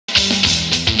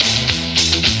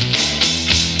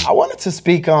I wanted to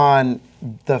speak on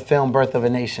the film Birth of a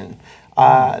Nation.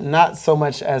 Not so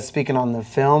much as speaking on the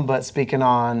film, but speaking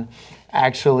on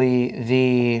actually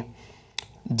the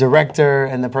director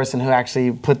and the person who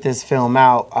actually put this film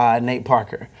out, Nate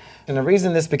Parker. And the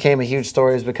reason this became a huge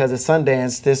story is because at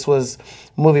Sundance,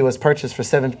 movie was purchased for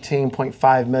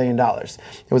 $17.5 million.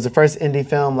 It was the first indie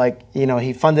film,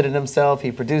 he funded it himself,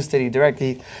 he produced it, he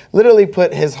directed, he literally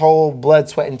put his whole blood,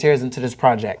 sweat, and tears into this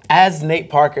project. As Nate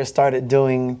Parker started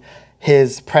doing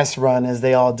his press run, as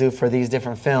they all do for these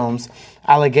different films,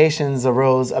 allegations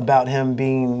arose about him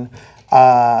being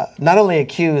not only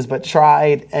accused, but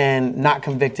tried and not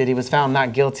convicted. He was found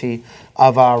not guilty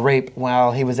of rape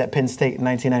while he was at Penn State in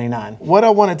 1999. What I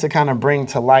wanted to kind of bring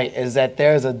to light is that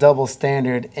there's a double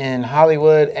standard in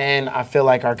Hollywood and I feel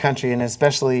like our country, and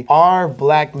especially our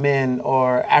black men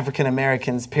or African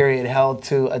Americans, period, held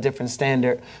to a different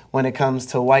standard when it comes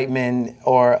to white men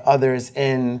or others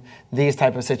in these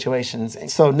type of situations.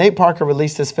 So Nate Parker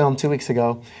released this film 2 weeks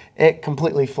ago. It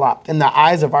completely flopped. In the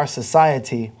eyes of our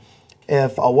society,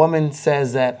 if a woman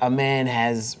says that a man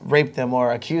has raped them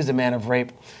or accused a man of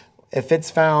rape, if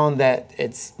it's found that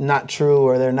it's not true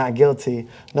or they're not guilty,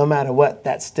 no matter what,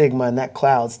 that stigma and that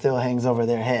cloud still hangs over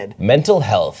their head. Mental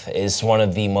health is one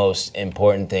of the most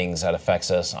important things that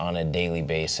affects us on a daily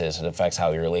basis. It affects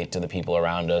how we relate to the people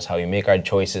around us, how we make our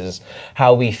choices,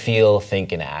 how we feel,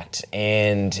 think, and act.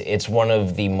 And it's one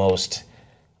of the most,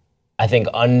 I think,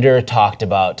 under-talked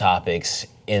about topics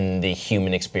in the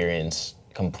human experience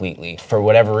completely. For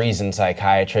whatever reason,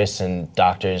 psychiatrists and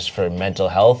doctors for mental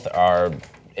health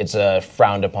it's a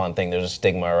frowned upon thing. There's a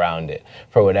stigma around it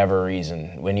for whatever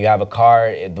reason. When you have a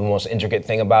car, the most intricate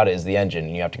thing about it is the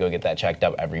engine. You have to go get that checked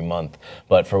up every month.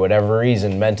 But for whatever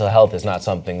reason, mental health is not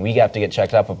something we have to get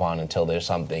checked up upon until there's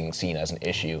something seen as an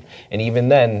issue. And even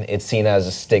then, it's seen as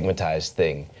a stigmatized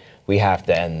thing. We have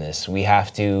to end this. We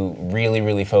have to really,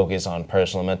 really focus on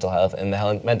personal mental health and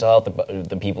the mental health of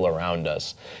the people around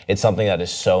us. It's something that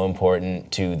is so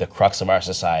important to the crux of our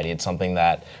society. It's something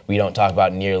that we don't talk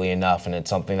about nearly enough, and it's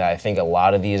something that I think a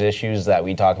lot of these issues that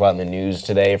we talk about in the news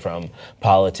today, from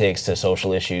politics to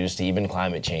social issues to even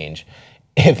climate change,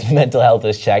 if mental health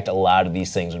is checked, a lot of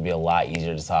these things would be a lot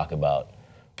easier to talk about.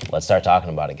 Let's start talking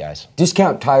about it, guys.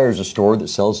 Discount Tire is a store that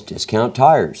sells discount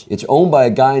tires. It's owned by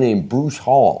a guy named Bruce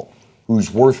Hall,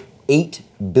 who's worth $8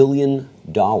 billion.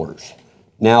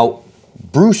 Now,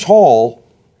 Bruce Hall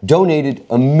donated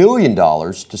 $1 million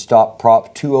to stop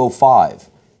Prop 205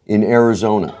 in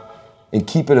Arizona and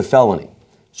keep it a felony.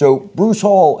 So Bruce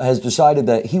Hall has decided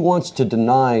that he wants to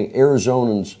deny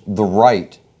Arizonans the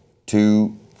right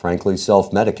to, frankly,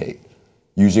 self-medicate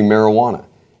using marijuana.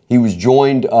 He was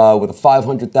joined with a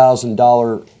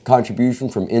 $500,000 contribution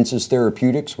from Insys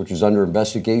Therapeutics, which is under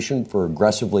investigation for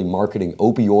aggressively marketing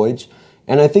opioids.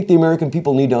 And I think the American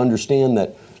people need to understand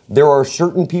that there are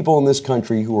certain people in this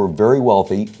country who are very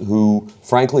wealthy, who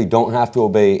frankly don't have to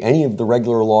obey any of the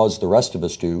regular laws the rest of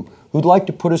us do, who'd like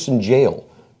to put us in jail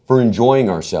for enjoying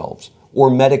ourselves or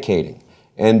medicating.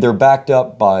 And they're backed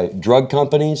up by drug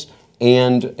companies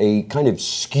and a kind of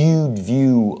skewed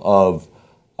view of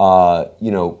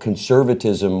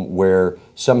conservatism, where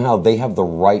somehow they have the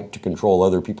right to control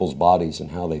other people's bodies and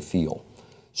how they feel.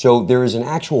 So there is an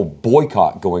actual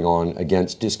boycott going on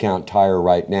against Discount Tire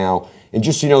right now. And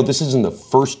just so you know, this isn't the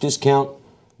first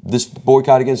this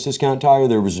boycott against Discount Tire.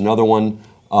 There was another one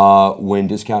when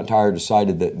Discount Tire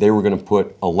decided that they were going to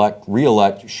put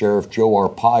re-elect Sheriff Joe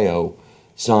Arpaio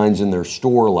signs in their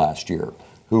store last year,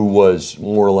 who was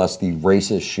more or less the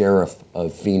racist sheriff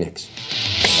of Phoenix.